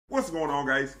What's going on,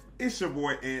 guys? It's your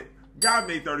boy Ant,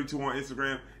 GodMade32 on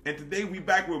Instagram, and today we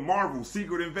back with Marvel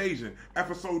Secret Invasion,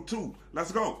 episode 2.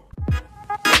 Let's go.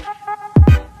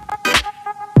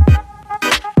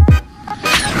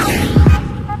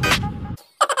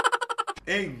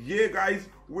 And yeah, guys,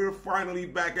 we're finally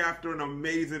back after an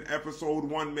amazing episode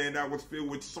 1, man, that was filled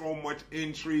with so much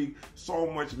intrigue, so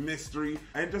much mystery,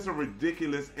 and just a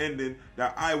ridiculous ending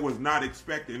that I was not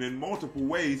expecting in multiple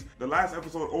ways. The last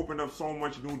episode opened up so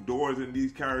much new doors in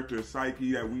these characters'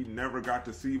 psyche that we never got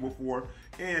to see before,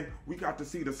 and we got to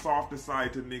see the softer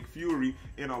side to Nick Fury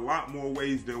in a lot more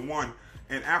ways than one.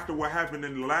 And after what happened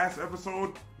in the last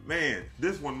episode, man,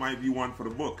 this one might be one for the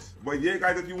books. But yeah,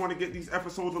 guys, if you want to get these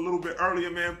episodes a little bit earlier,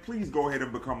 man, please go ahead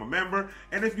and become a member.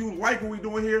 And if you like what we're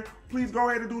doing here, please go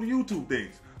ahead and do the YouTube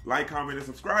things. Like, comment, and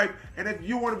subscribe. And if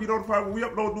you want to be notified when we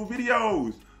upload new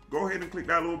videos, go ahead and click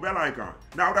that little bell icon.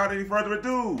 Now, without any further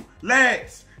ado,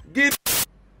 let's get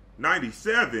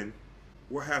 97.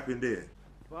 What happened there?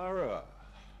 Farah,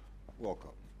 welcome.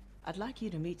 I'd like you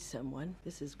to meet someone.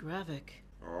 This is Gravik.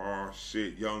 Oh,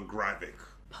 shit, young Gravik.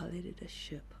 Piloted a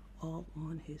ship all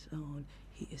on his own.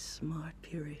 He is smart,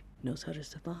 Fury. Knows how to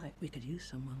survive. We could use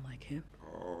someone like him.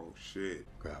 Oh, shit.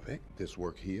 Gravik, this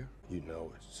work here, you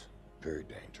know it's very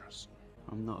dangerous.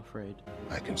 I'm not afraid.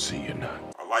 I can see you're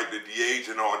not. I like the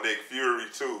de-aging on Nick Fury,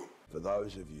 too. For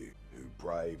those of you who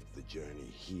braved the journey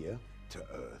here to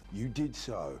Earth, you did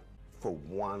so for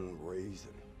one reason.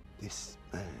 This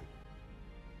man.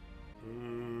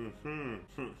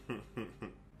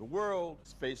 The world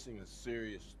is facing a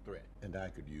serious threat, and I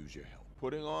could use your help.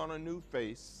 Putting on a new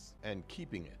face and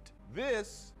keeping it.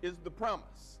 This is the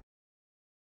promise.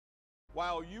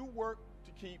 While you work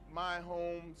to keep my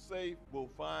home safe, we'll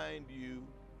find you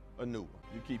a new one.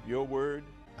 You keep your word,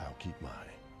 I'll keep mine.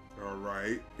 All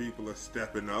right, people are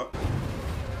stepping up.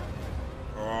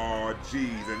 Oh,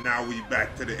 geez, and now we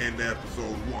back to the end of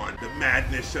episode 1. The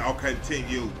madness shall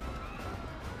continue.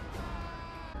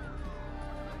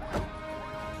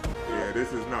 Yeah,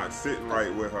 this is not sitting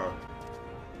right with her.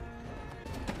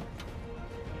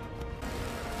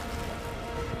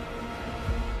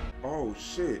 Oh,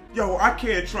 shit. Yo, I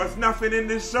can't trust nothing in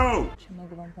this show. Чем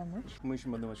могу вам помочь? Мы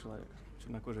ищем одного человека.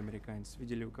 Чернокожий американец.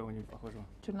 Видели у кого-нибудь похожего?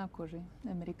 Чернокожий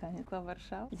американец.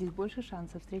 Варшава. Здесь больше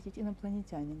шансов встретить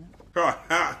инопланетянина.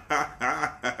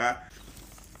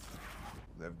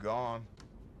 They've gone.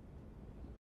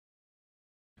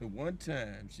 At one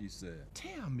time, she said,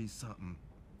 "Tell me something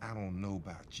I don't know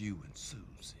about you and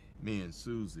Susie." Me and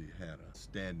Susie had a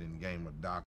standing game of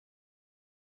doctor.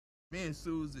 Me and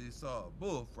Susie saw a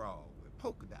bullfrog with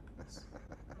polka dots.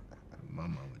 My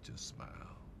mama just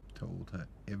smiled. Told her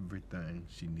everything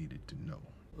she needed to know.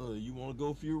 You want to go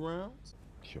a few rounds?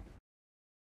 Sure.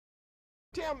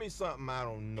 Tell me something I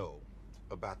don't know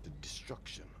about the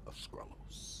destruction of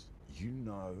Skrulls. You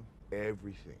know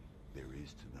everything there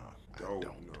is to know. Don't I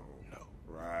don't know.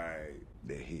 Right.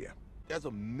 They're here. There's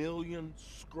 1 million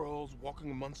Skrulls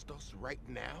walking amongst us right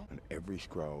now? And every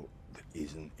Skrull that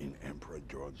isn't in Emperor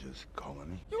George's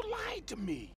colony. You lied to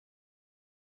me!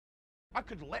 I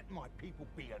could let my people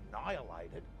be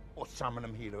annihilated or summon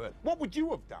them here to Earth. What would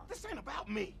you have done? This ain't about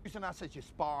me. You send us as your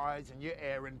spies and your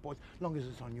errand boys, long as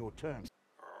it's on your terms.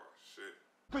 Oh, shit.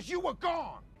 Because you were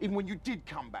gone, even when you did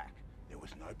come back. There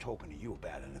was no talking to you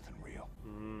about anything real.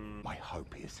 My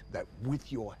hope is that with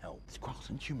your help, Skrulls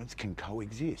and humans can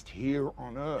coexist here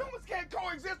on Earth. Humans can't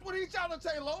coexist with each other,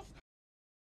 Talos.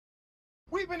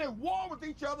 We've been at war with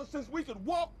each other since we could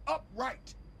walk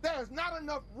upright. There is not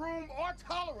enough room or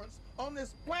tolerance on this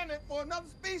planet for another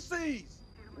species.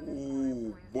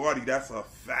 Ooh, buddy, that's a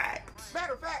fact.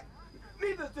 Matter of fact,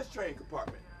 neither is this train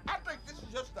compartment. I think this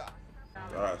is your stop.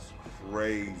 That's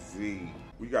crazy.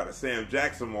 We got a Sam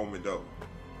Jackson moment, though.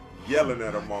 Yelling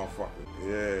at a motherfucker.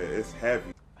 Yeah, it's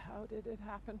heavy. How did it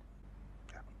happen?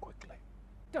 Happen quickly.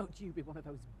 Don't you be one of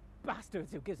those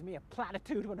bastards who gives me a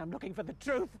platitude when I'm looking for the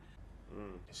truth.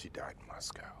 She died in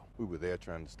Moscow. We were there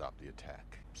trying to stop the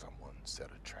attack. Someone set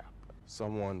a trap.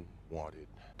 Someone wanted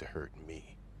to hurt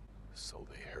me, so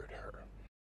they hurt her.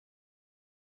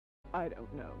 I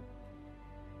don't know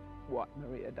what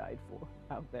Maria died for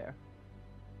out there,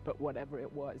 but whatever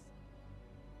it was,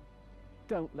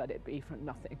 don't let it be for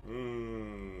nothing.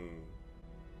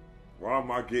 Why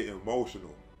am I getting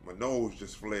emotional? My nose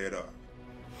just flared up.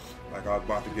 Like I was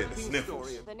about to get the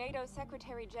sniffles. The NATO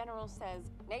Secretary General says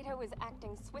NATO is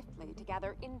acting swiftly to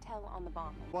gather intel on the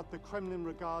bombing. What the Kremlin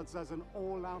regards as an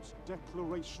all-out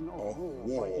declaration of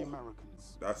war by the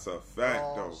Americans. That's a fact,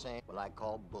 though. What I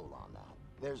call bull on that.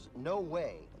 There's no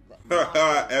way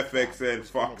that FXN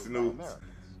Fox News.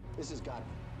 This has got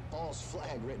false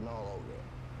flag written all over it.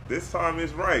 This time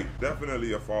is right.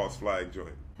 Definitely a false flag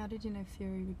joint. How did you know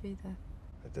Fury would be there?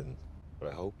 I didn't, but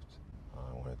I hoped.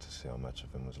 I wanted to see how much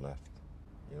of him was left.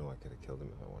 You know, I could have killed him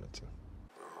if I wanted to.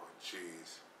 Oh,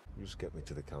 jeez. Just get me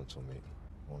to the council meeting.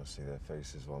 I want to see their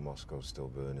faces while Moscow's still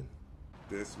burning.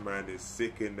 This man is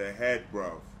sick in the head,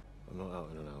 bruv. I'm not out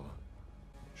in an hour.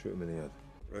 Shoot him in the head.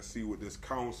 Let's see what this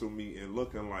council meeting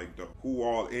looking like, though. Who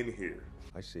all in here?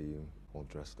 I see you, all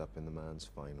dressed up in the man's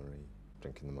finery,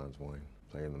 drinking the man's wine,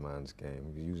 playing the man's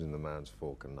game, using the man's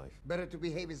fork and knife. Better to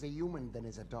behave as a human than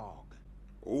as a dog.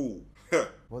 Ooh.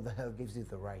 What the hell gives you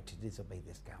the right to disobey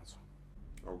this council?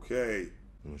 Okay.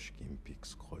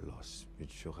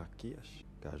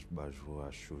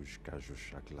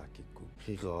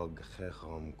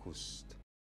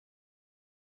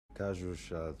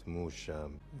 Kajushat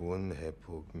musham wun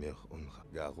hepug mich uncha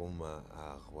garuma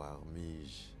arwar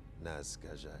mij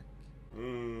nazgajak.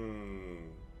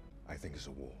 I think it's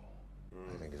a war.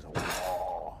 I think it's a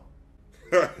war.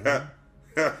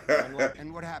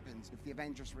 And what happens if the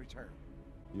Avengers return?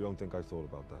 You don't think I thought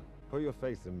about that? Put your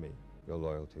faith in me. Your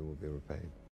loyalty will be repaid.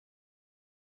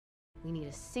 We need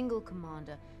a single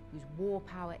commander whose war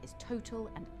power is total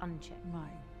and unchecked. My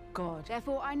God.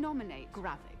 Therefore, I nominate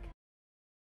Gravik.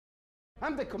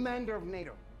 I'm the commander of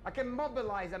NATO. I can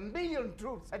mobilize 1 million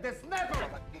troops at the snap of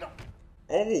a...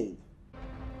 Oh.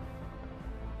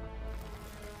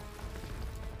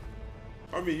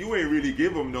 I mean, you ain't really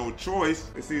give them no choice.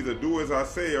 It's either do as I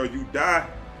say or you die.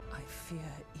 I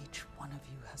fear each one of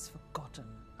you has forgotten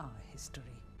our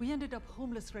history. We ended up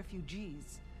homeless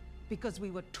refugees because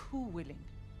we were too willing.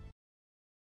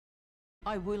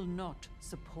 I will not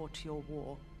support your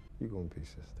war. You go in peace,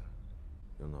 sister.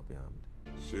 You'll not be harmed.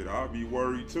 Shit, I'll be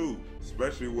worried too.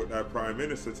 Especially with that Prime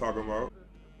Minister talking about.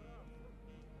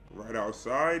 Right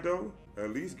outside though, at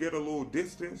least get a little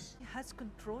distance. He has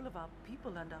control of our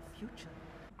people and our future.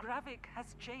 Gravik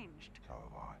has changed. So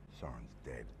have I. Soren's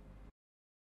dead.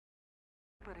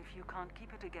 But if you can't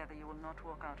keep it together, you will not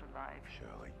walk out alive.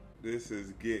 Shirley. This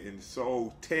is getting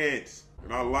so tense,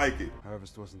 and I like it.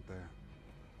 Harvest wasn't there.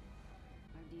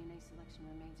 Our DNA selection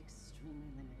remains extremely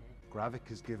limited. Gravik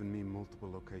has given me multiple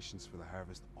locations for the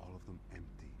harvest, all of them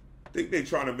empty. I think they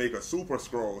trying to make a super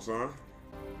Skrulls, huh?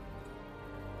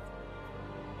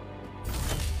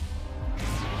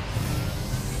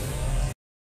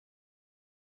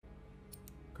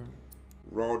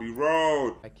 Rhody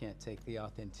Road. I can't take the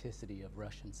authenticity of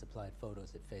Russian-supplied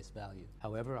photos at face value.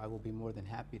 However, I will be more than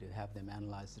happy to have them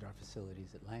analyzed at our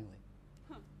facilities at Langley.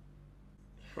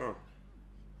 Huh.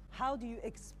 How do you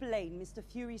explain Mr.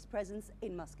 Fury's presence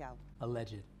in Moscow?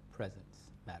 Alleged presence,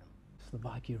 madam.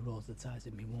 Slovakia rolls its eyes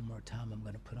at me one more time, I'm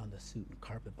going to put on the suit and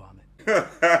carpet bomb it.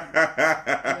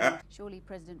 Surely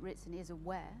President Ritson is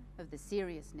aware of the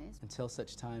seriousness. Until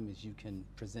such time as you can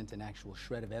present an actual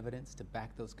shred of evidence to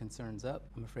back those concerns up,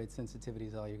 I'm afraid sensitivity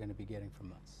is all you're going to be getting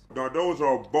from us. Now those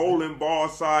are bowling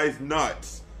ball-sized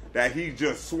nuts that he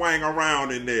just swang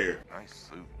around in there. Nice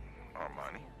suit,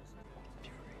 Armani.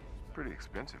 Pretty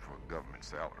expensive for a government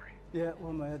salary. Yeah,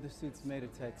 well, my other suit's made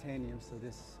of titanium, so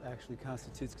this actually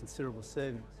constitutes considerable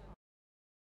savings.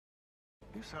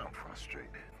 You sound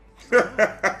frustrated.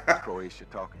 Croatia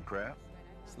talking crap?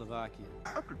 Slovakia.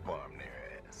 I could bomb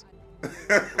their ass.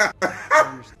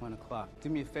 It's 1 o'clock. Do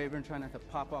me a favor and try not to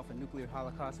pop off a nuclear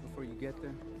holocaust before you get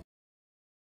there.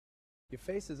 Your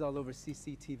face is all over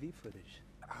CCTV footage.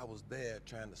 I was there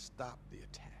trying to stop the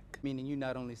attack. Meaning you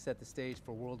not only set the stage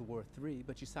for World War III,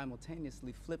 but you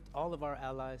simultaneously flipped all of our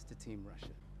allies to Team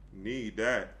Russia. Need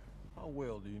that. How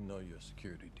well do you know your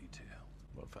security detail?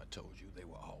 What if I told you they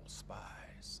were all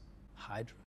spies?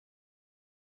 Hydra?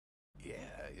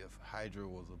 Yeah, if Hydra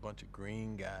was a bunch of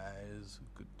green guys who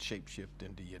could shapeshift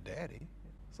into your daddy.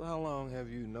 So how long have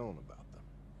you known about them?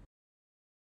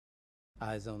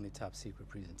 Eyes only top secret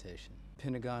presentation.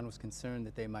 Pentagon was concerned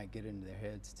that they might get into their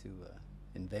heads to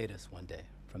invade us one day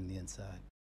from the inside.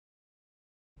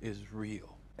 Is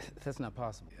real. That's not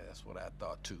possible. Yeah, that's what I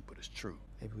thought too, but it's true.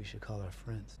 Maybe we should call our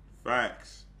friends.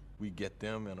 Facts. We get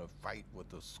them in a fight with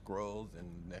the Skrulls,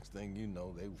 and next thing you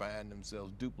know, they find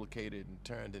themselves duplicated and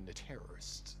turned into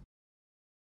terrorists.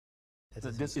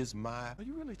 This is my... Are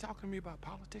you really talking to me about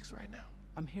politics right now?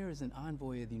 I'm here as an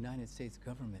envoy of the United States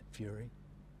government, Fury.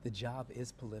 The job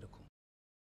is political.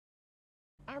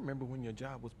 I remember when your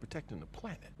job was protecting the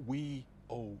planet. We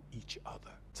owe each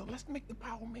other. So let's make the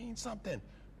power mean something.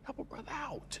 Help a brother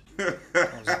out.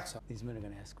 These men are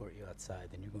going to escort you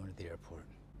outside, then you're going to the airport.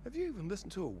 Have you even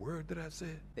listened to a word that I've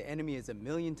said? The enemy is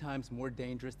 1,000,000 times more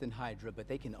dangerous than Hydra, but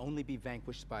they can only be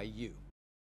vanquished by you.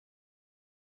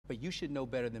 But you should know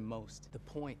better than most. The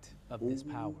point of this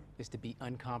power is to be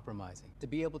uncompromising, to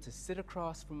be able to sit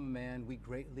across from a man we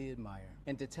greatly admire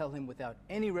and to tell him without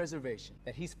any reservation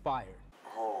that he's fired.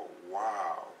 Oh,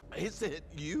 wow. Is it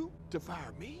you to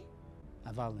fire me?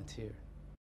 I volunteered.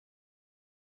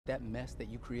 That mess that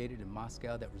you created in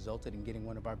Moscow that resulted in getting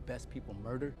one of our best people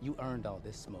murdered, you earned all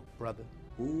this smoke, brother.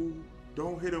 Ooh,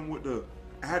 don't hit him with the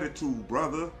attitude,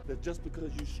 brother. That just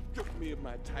because you stripped me of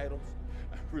my titles,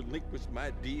 I relinquished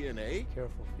my DNA?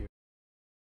 Careful, Fury.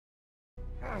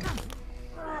 And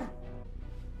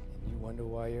you wonder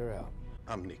why you're out.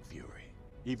 I'm Nick Fury.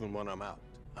 Even when I'm out,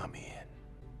 I'm in.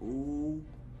 Ooh,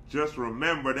 just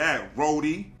remember that,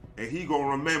 Rhody. And he gonna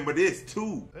remember this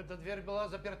too.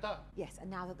 Yes, and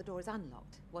now that the door is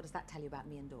unlocked, what does that tell you about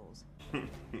me and doors?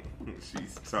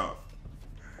 She's tough.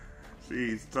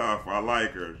 She's tough. I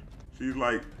like her. She's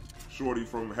like Shorty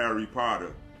from Harry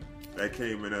Potter that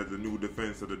came in as the new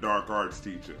Defense of the Dark Arts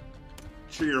teacher.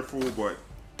 Cheerful, but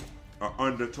an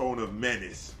undertone of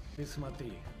menace.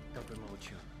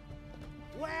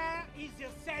 Where is your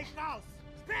safe house?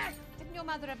 Speak! Didn't your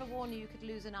mother ever warn you could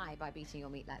lose an eye by beating your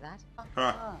meat like that?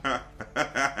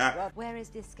 Where is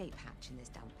the escape hatch in this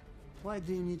dump? Why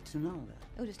do you need to know that?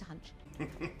 Oh, just a hunch.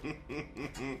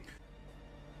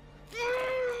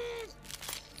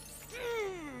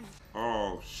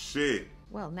 Oh, shit.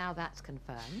 Well, now that's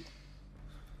confirmed.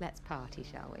 Let's party,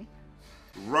 shall we?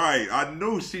 Right. I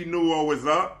knew she knew what was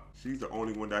up. She's the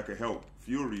only one that could help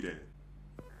Fury then.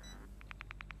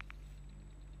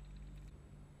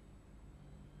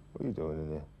 What are you doing in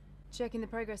there? Checking the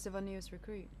progress of our newest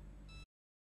recruit.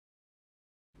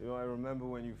 You know, I remember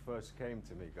when you first came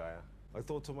to me, Gaia. I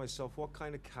thought to myself, what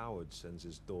kind of coward sends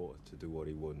his daughter to do what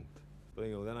he wouldn't? But,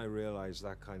 you know, then I realized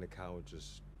that kind of coward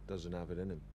just doesn't have it in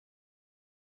him.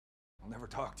 I'll never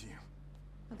talk to you.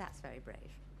 Well, that's very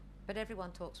brave. But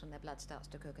everyone talks when their blood starts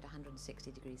to cook at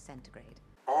 160 degrees centigrade.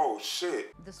 Oh,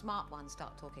 shit. The smart ones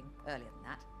start talking earlier than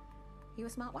that. You a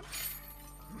smart one?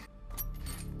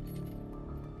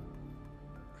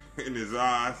 In his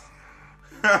eyes.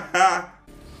 Tell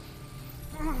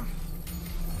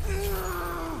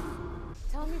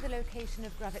me the location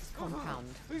of Gravik's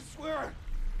compound. I swear,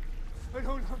 I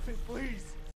know nothing,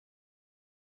 please.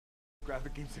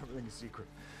 Gravik keeps everything a secret.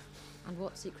 And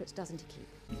what secrets doesn't he keep?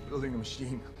 He's building a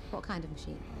machine. What kind of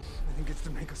machine? I think it's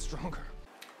to make us stronger.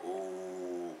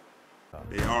 Ooh.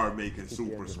 They are making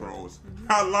super Skrulls.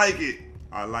 I like it.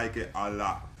 I like it a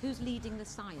lot. Who's leading the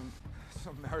science?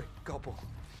 Some married couple.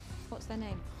 What's their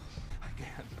name? I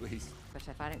can't, please. But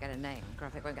if I don't get a name,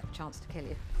 Gravik won't get a chance to kill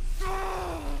you.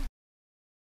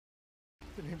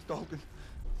 The name's Dalton.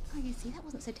 Oh, you see, that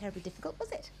wasn't so terribly difficult,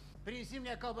 was it? Принеси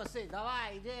мне колбасы.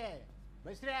 Давай, иди.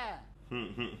 Быстрее.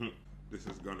 This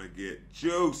is gonna get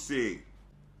juicy.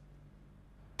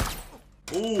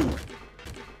 Ooh.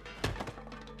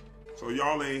 So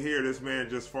y'all ain't hear this man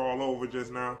just fall over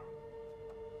just now?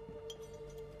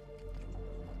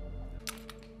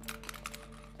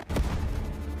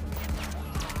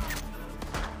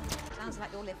 Sounds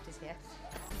like your lift is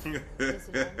here.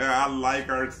 I like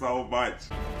her so much.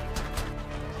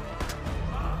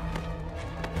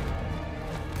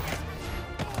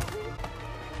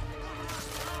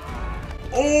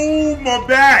 Oh, my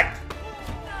back!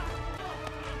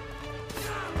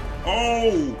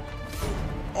 Oh!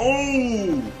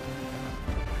 Oh!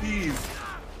 He's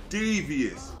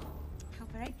devious. How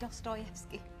very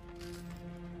Dostoevsky.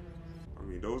 I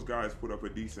mean, those guys put up a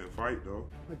decent fight, though.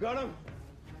 I got him.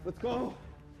 Let's go.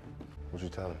 What'd you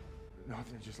tell him?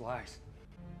 Nothing, just lies.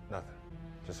 Nothing.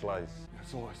 Just lies.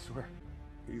 That's all, I swear.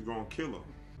 He's gonna kill him.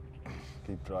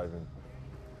 Keep driving.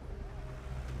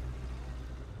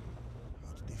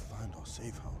 How did they find our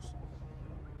safe house?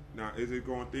 Now, is it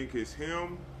gonna think it's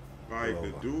him, like Pull the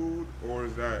over. dude, or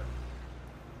is that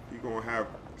he gonna have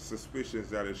suspicions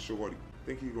that it's Shorty? I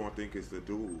think he's gonna think it's the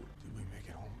dude. Did we make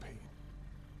it home, Peyton?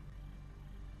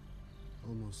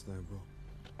 Almost there, bro.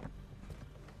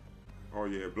 Oh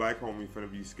yeah, black homie finna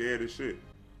be scared as shit.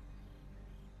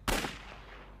 I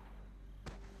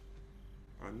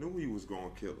knew he was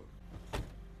gonna kill her.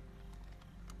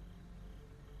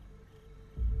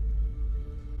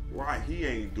 Why he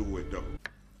ain't do it though?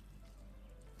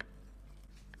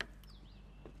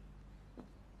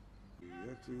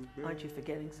 Aren't you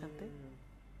forgetting something?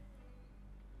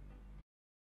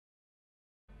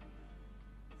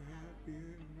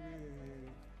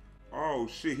 Oh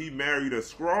shit, he married a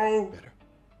Skrull?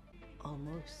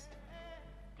 Almost.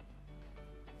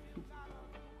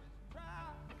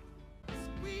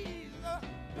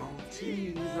 Don't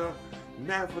tease her,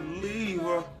 never leave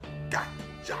her. Got the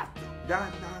job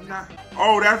done.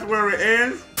 Oh, that's where it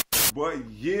ends? But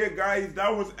yeah, guys,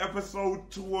 that was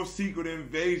episode 2 of Secret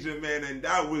Invasion, man, and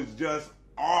that was just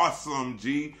awesome,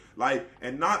 G. Like,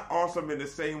 and not awesome in the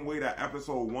same way that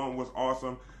episode 1 was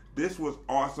awesome. This was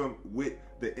awesome with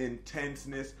the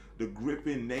intenseness, the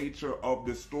gripping nature of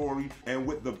the story, and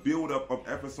with the build-up of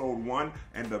episode 1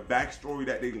 and the backstory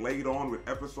that they laid on with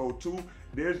episode 2.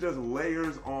 There's just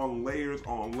layers on layers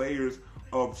on layers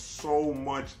of so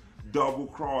much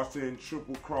double-crossing,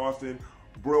 triple-crossing,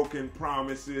 broken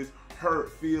promises,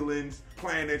 hurt feelings,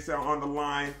 planets are on the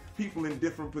line, people in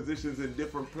different positions in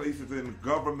different places in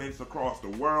governments across the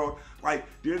world. Like,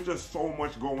 there's just so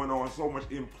much going on, so much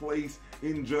in place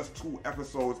in just 2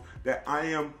 episodes that I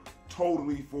am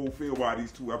totally fulfilled by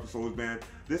these 2 episodes, man.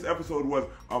 This episode was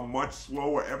a much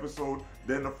slower episode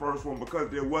than the first one because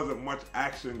there wasn't much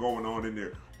action going on in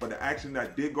there. But the action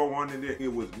that did go on in there,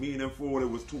 it was meaningful. It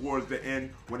was towards the end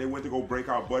when they went to go break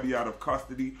our buddy out of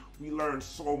custody. We learned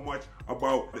so much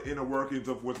about the inner workings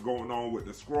of what's going on with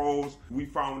the Skrulls. We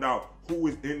found out who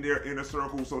is in their inner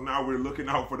circle, so now we're looking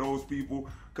out for those people.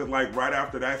 Cause like right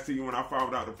after that scene when I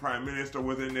found out the Prime Minister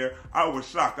was in there, I was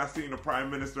shocked. I seen the Prime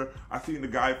Minister, I seen the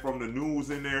guy from the news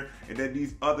in there, and then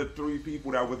these other 3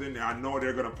 people that was in there, I know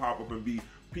they're gonna pop up and be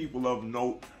people of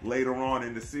note later on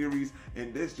in the series,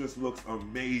 and this just looks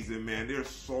amazing, man. There's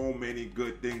so many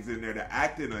good things in there. The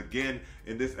acting again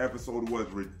in this episode was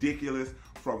ridiculous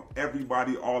from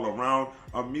everybody all around.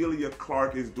 Emilia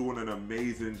Clarke is doing an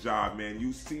amazing job, man.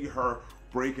 You see her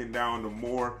breaking down the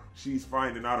more she's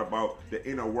finding out about the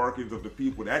inner workings of the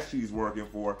people that she's working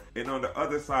for. And on the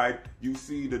other side, you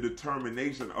see the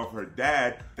determination of her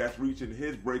dad that's reaching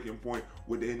his breaking point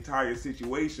with the entire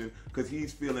situation because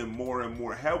he's feeling more and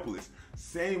more helpless.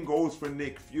 Same goes for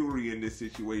Nick Fury in this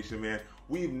situation, man.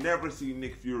 We've never seen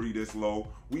Nick Fury this low.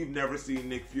 We've never seen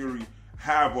Nick Fury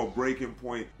have a breaking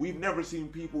point. We've never seen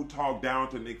people talk down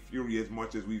to Nick Fury as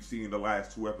much as we've seen the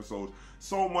last 2 episodes.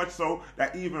 So much so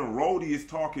that even Rhody is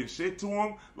talking shit to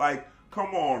him. Like,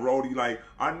 come on, Rhody. Like,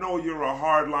 I know you're a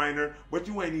hardliner, but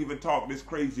you ain't even talk this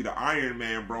crazy to Iron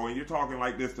Man, bro. And you're talking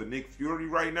like this to Nick Fury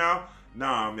right now?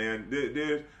 Nah, man.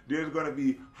 There's gonna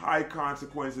be high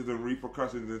consequences and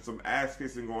repercussions, and some ass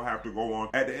kissing gonna have to go on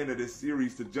at the end of this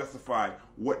series to justify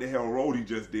what the hell Rhody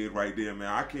just did right there, man.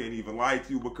 I can't even lie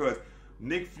to you because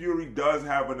Nick Fury does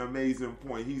have an amazing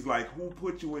point. He's like, who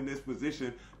put you in this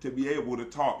position to be able to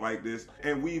talk like this?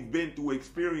 And we've been through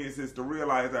experiences to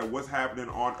realize that what's happening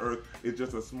on Earth is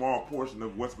just a small portion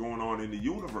of what's going on in the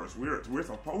universe. We're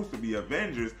supposed to be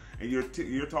Avengers, and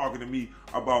you're talking to me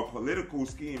about political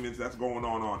schemings that's going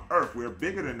on Earth. We're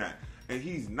bigger than that. And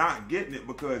he's not getting it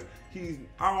because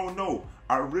I don't know.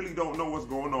 I really don't know what's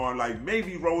going on. Like,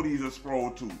 maybe Rhodey's a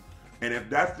Skrull too. And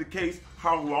if that's the case,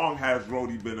 how long has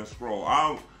Rhody been a Skrull?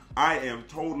 I am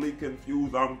totally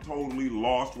confused. I'm totally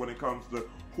lost when it comes to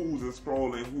who's a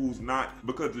Skrull and who's not.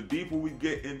 Because the deeper we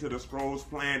get into the Skrulls'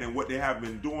 plan and what they have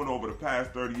been doing over the past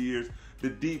 30 years, the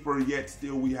deeper yet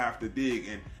still we have to dig.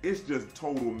 And it's just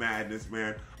total madness,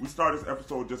 man. We start this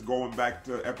episode just going back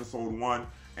to episode 1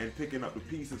 and picking up the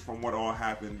pieces from what all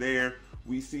happened there.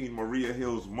 We seen Maria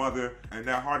Hill's mother and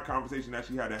that hard conversation that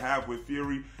she had to have with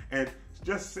Fury, and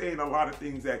just saying a lot of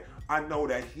things that I know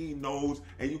that he knows,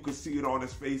 and you can see it on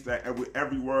his face that with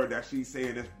every word that she's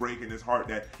saying, it's breaking his heart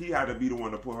that he had to be the one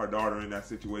to put her daughter in that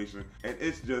situation. And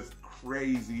it's just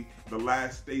crazy. The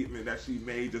last statement that she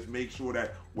made, just make sure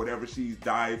that whatever she's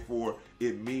died for,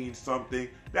 it means something.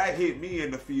 That hit me in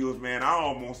the feels, man. I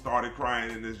almost started crying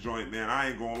in this joint, man. I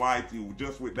ain't gonna lie to you.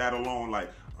 Just with that alone, like,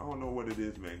 I don't know what it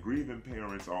is, man. Grieving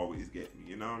parents always get me,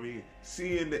 you know what I mean?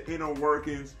 Seeing the inner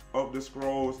workings of the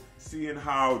Skrulls, seeing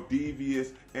how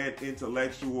devious and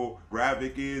intellectual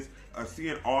Gravik is,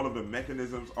 seeing all of the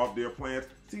mechanisms of their plans,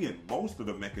 seeing most of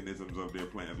the mechanisms of their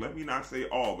plans. Let me not say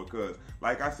all, because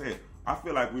like I said, I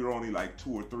feel like we're only like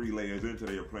 2 or 3 layers into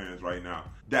their plans right now.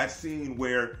 That scene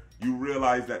where you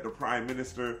realize that the Prime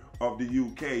Minister of the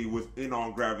UK was in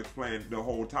on Gravik's plan the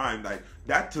whole time, like,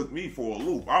 that took me for a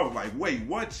loop. I was like, wait,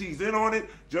 what? She's in on it?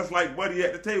 Just like Buddy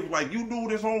at the table, like, you knew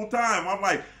this whole time. I'm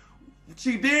like,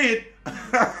 she did.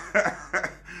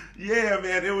 Yeah,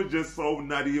 man, it was just so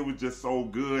nutty. It was just so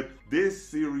good. This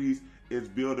series is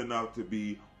building up to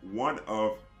be one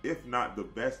of, if not the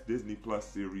best DisneyPlus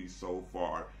series so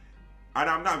far. And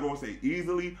I'm not going to say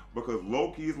easily, because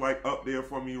Loki is like up there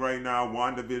for me right now.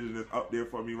 WandaVision is up there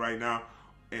for me right now.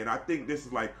 And I think this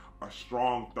is like a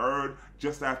strong third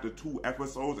just after 2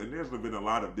 episodes. And there's been a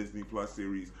lot of DisneyPlus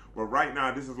series. But right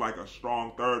now, this is like a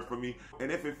strong third for me.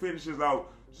 And if it finishes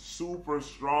out super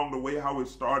strong. The way how it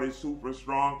started, super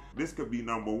strong. This could be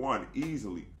number one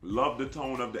easily. Love the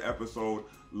tone of the episode.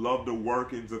 Love the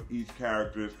workings of each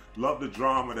character. Love the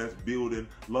drama that's building.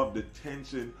 Love the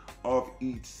tension of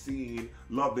each scene.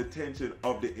 Love the tension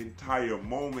of the entire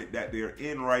moment that they're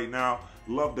in right now.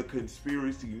 Love the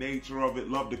conspiracy nature of it.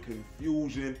 Love the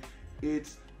confusion.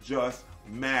 It's just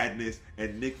madness,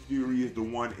 and Nick Fury is the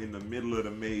one in the middle of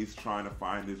the maze trying to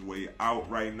find his way out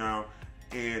right now,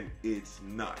 and it's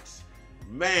nuts.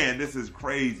 Man, this is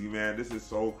crazy, man. This is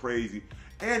so crazy.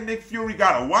 And Nick Fury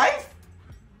got a wife?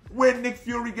 When Nick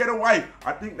Fury get a wife?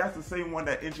 I think that's the same one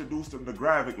that introduced him to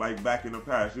Gravik like back in the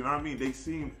past. You know what I mean? They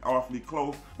seem awfully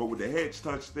close, but with the hedge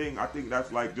touch thing, I think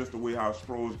that's like just the way how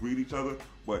Skrulls greet each other.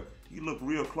 But he looked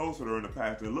real close to her in the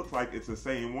past. And it looks like it's the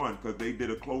same one because they did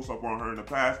a close-up on her in the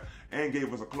past and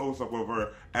gave us a close-up of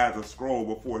her as a Skrull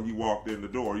before he walked in the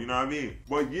door. You know what I mean?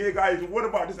 But yeah, guys, what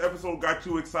about this episode got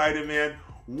you excited, man?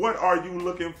 What are you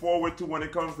looking forward to when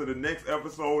it comes to the next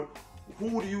episode?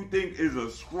 Who do you think is a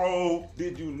Skrull?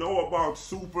 Did you know about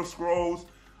Super Skrulls?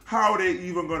 How are they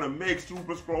even going to make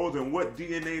Super Skrulls, and what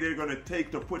DNA they're going to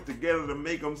take to put together to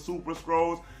make them Super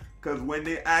Skrulls? Because when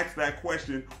they ask that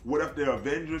question, what if the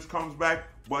Avengers comes back?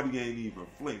 Buddy ain't even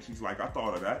flinch. He's like, I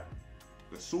thought of that.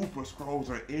 The Super Skrulls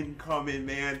are incoming,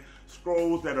 man.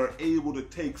 Skrulls that are able to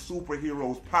take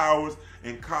superheroes' powers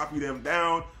and copy them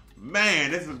down. Man,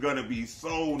 this is gonna be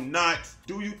so nuts.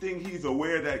 Do you think he's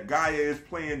aware that Gaia is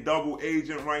playing double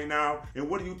agent right now? And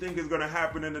what do you think is gonna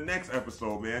happen in the next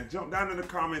episode, man? Jump down in the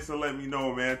comments and let me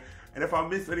know, man. And if I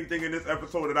missed anything in this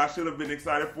episode that I should have been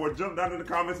excited for, jump down in the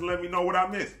comments and let me know what I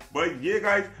missed. But yeah,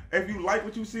 guys, if you like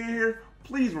what you see here,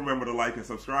 please remember to like and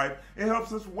subscribe. It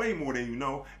helps us way more than you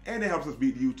know, and it helps us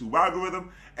beat the YouTube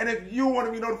algorithm. And if you want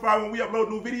to be notified when we upload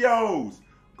new videos,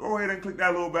 go ahead and click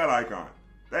that little bell icon.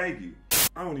 Thank you.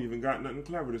 I don't even got nothing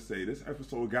clever to say. This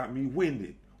episode got me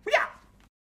winded.